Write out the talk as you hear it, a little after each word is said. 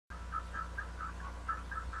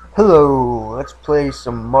Hello, let's play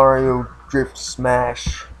some Mario Drift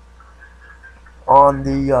Smash on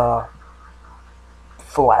the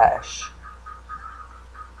Flash.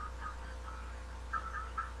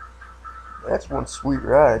 That's one sweet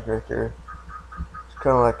ride right there. It's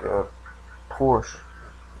kind of like a Porsche.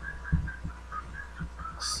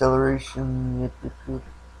 Acceleration, yip, yip, yip.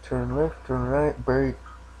 Turn left, turn right, brake,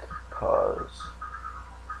 pause.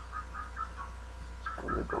 Let's go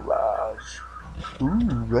to the garage.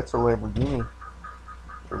 Ooh, that's a Lamborghini.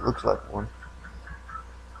 It looks like one.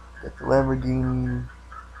 Got the Lamborghini.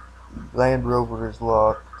 Land Rover is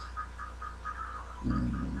locked.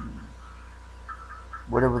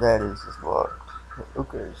 Whatever that is locked.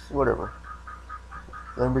 Okay, so whatever.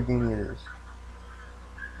 Lamborghini it is.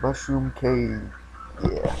 Mushroom Cave.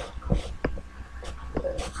 Yeah.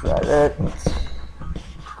 Let's try that.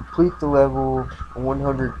 Complete the level.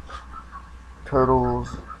 100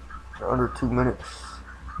 turtles. Under 2 minutes.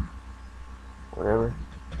 Whatever.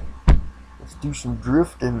 Let's do some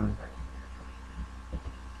drifting.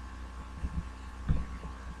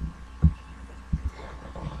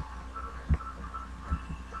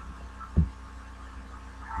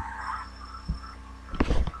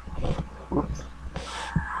 Whoops.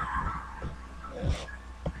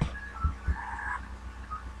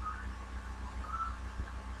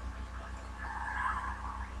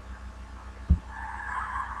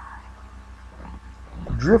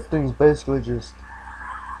 Drifting is basically just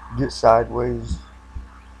get sideways.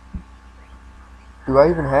 Do I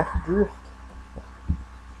even have to drift?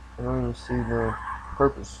 I don't even see no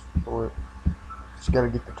purpose for it. Just gotta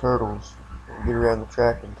get the turtles and get around the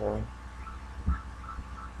track in time.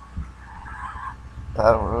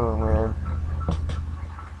 I don't know, man.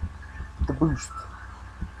 The boost.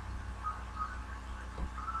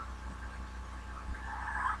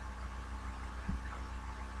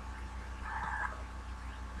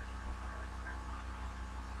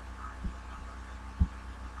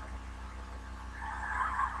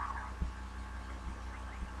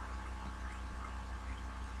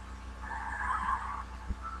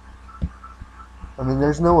 I mean,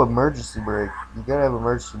 there's no emergency brake. You gotta have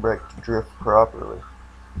emergency brake to drift properly.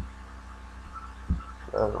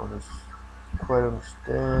 I don't quite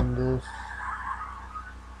understand this.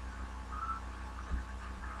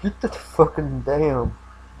 Get the fucking damn.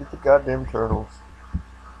 Get the goddamn turtles.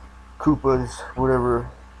 Koopas,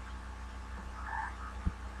 whatever.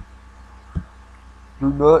 They're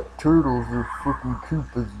not turtles, they're fucking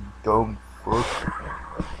Koopas, you dumb fuck.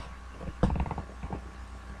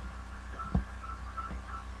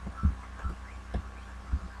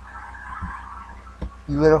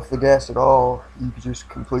 You let off the gas at all, you can just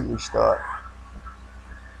completely stop.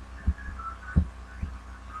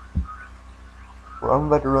 Well, I'm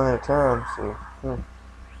about to run out of time, so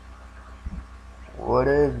what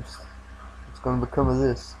ifs? What's gonna become of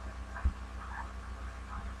this?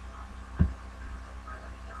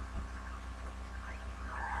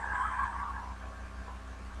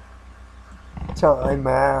 Time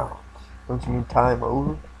out. Don't you mean time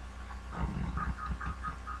over?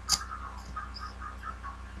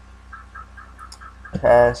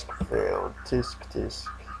 Task failed. Tisk tisk.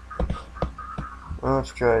 Well,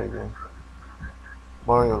 let's try it again.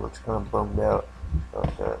 Mario looks kind of bummed out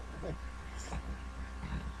about that.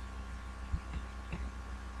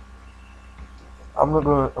 I'm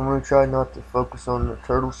gonna try not to focus on the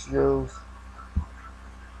turtle shells.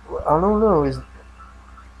 I don't know.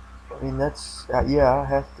 I mean that's yeah. I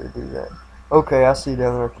have to do that. Okay, I see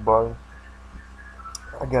down there at the bottom.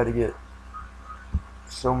 I gotta get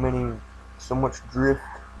so much drift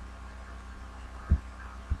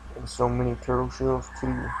and so many turtle shells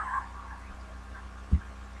too.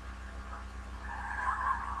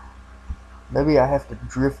 Maybe I have to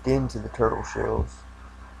drift into the turtle shells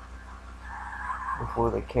before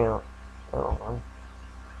they count. I don't know.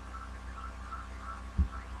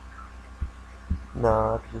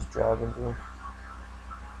 Nah, I could just drive into them.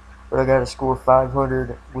 But I gotta score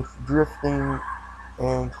 500 with drifting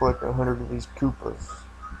and collect 100 of these Koopas.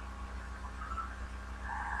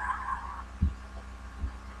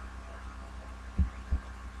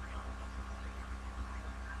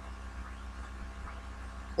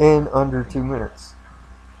 In under 2 minutes.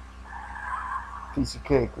 Piece of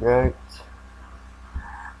cake, right?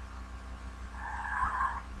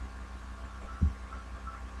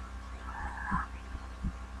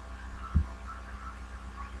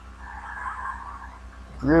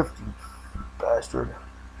 Drift, you bastard.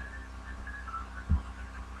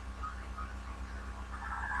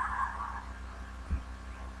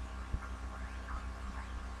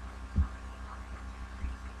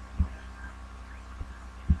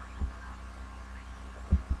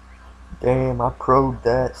 Damn, I pro'd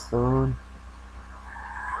that, son.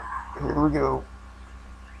 Here we go.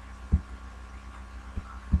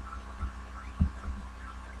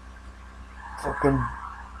 Fucking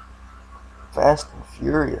Fast and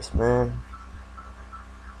Furious, man.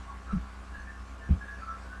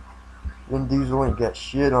 Vin Diesel ain't got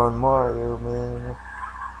shit on Mario, man.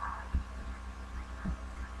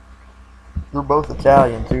 They're both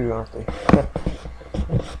Italian too, aren't they?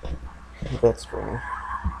 That's funny.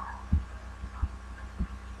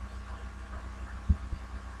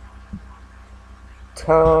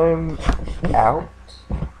 Time out?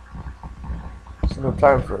 There's no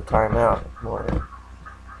time for a timeout, Mario.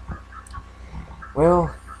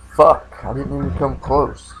 Well, fuck. I didn't even come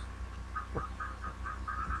close.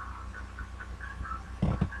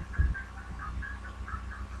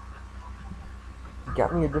 You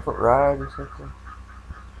got me a different ride or something?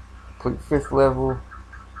 Complete 5th level.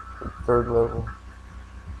 Complete 3rd level.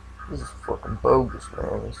 This is fucking bogus,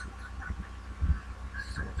 man. This is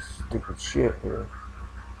some stupid shit here.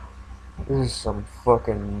 This is some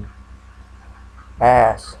fucking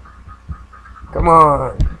ass. Come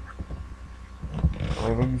on. I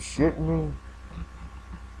mean, are you shitting me?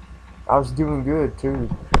 I was doing good too.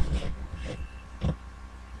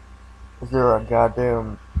 Is there a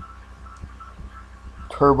goddamn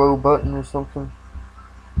turbo button or something?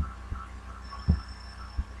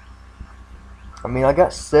 I mean, I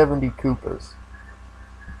got 70 Koopas.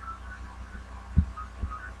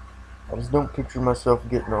 I just don't picture myself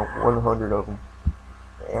getting on 100 of them.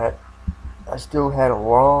 And I still had a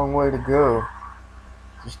long way to go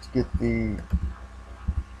just to get the...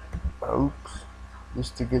 Oops.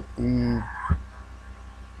 Just to get the...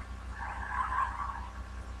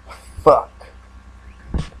 Fuck.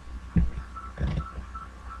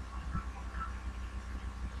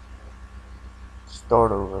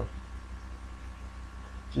 Start over.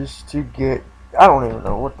 Just to get... I don't even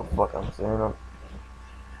know what the fuck I'm saying.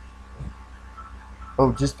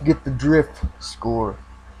 Oh, just to get the drift score.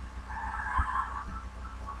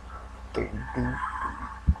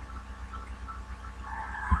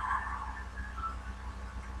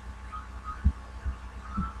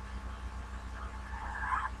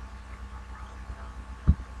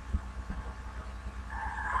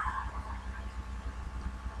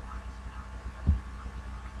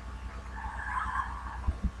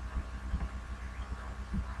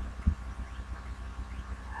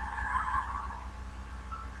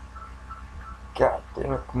 God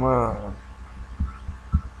damn it, come on.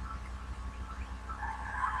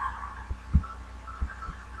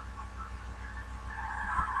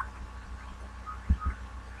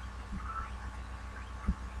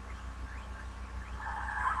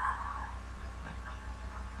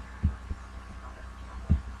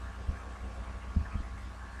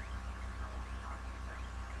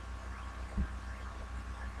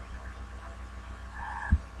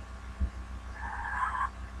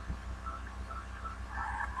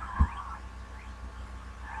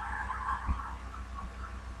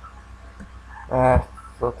 Ah,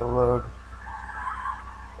 fuck the load.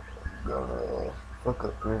 Gonna fuck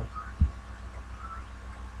up here.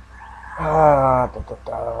 Ah,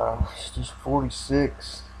 it's just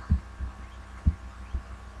 46.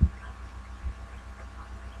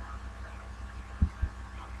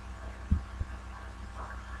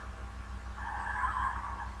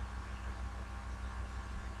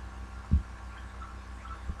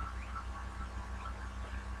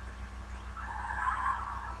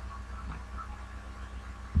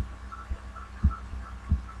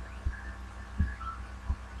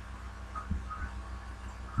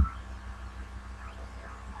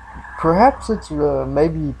 Perhaps it's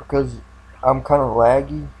maybe because I'm kind of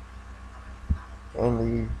laggy and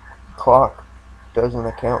the clock doesn't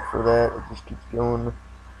account for that. It just keeps going.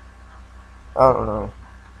 I don't know.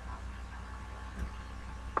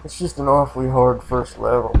 It's just an awfully hard first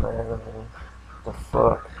level, man. I mean, what the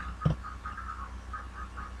fuck?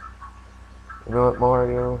 You know what,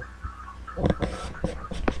 Mario?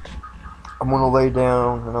 I'm gonna lay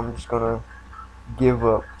down and I'm just gonna give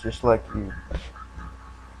up, just like you.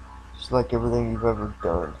 Just like everything you've ever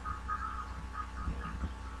done.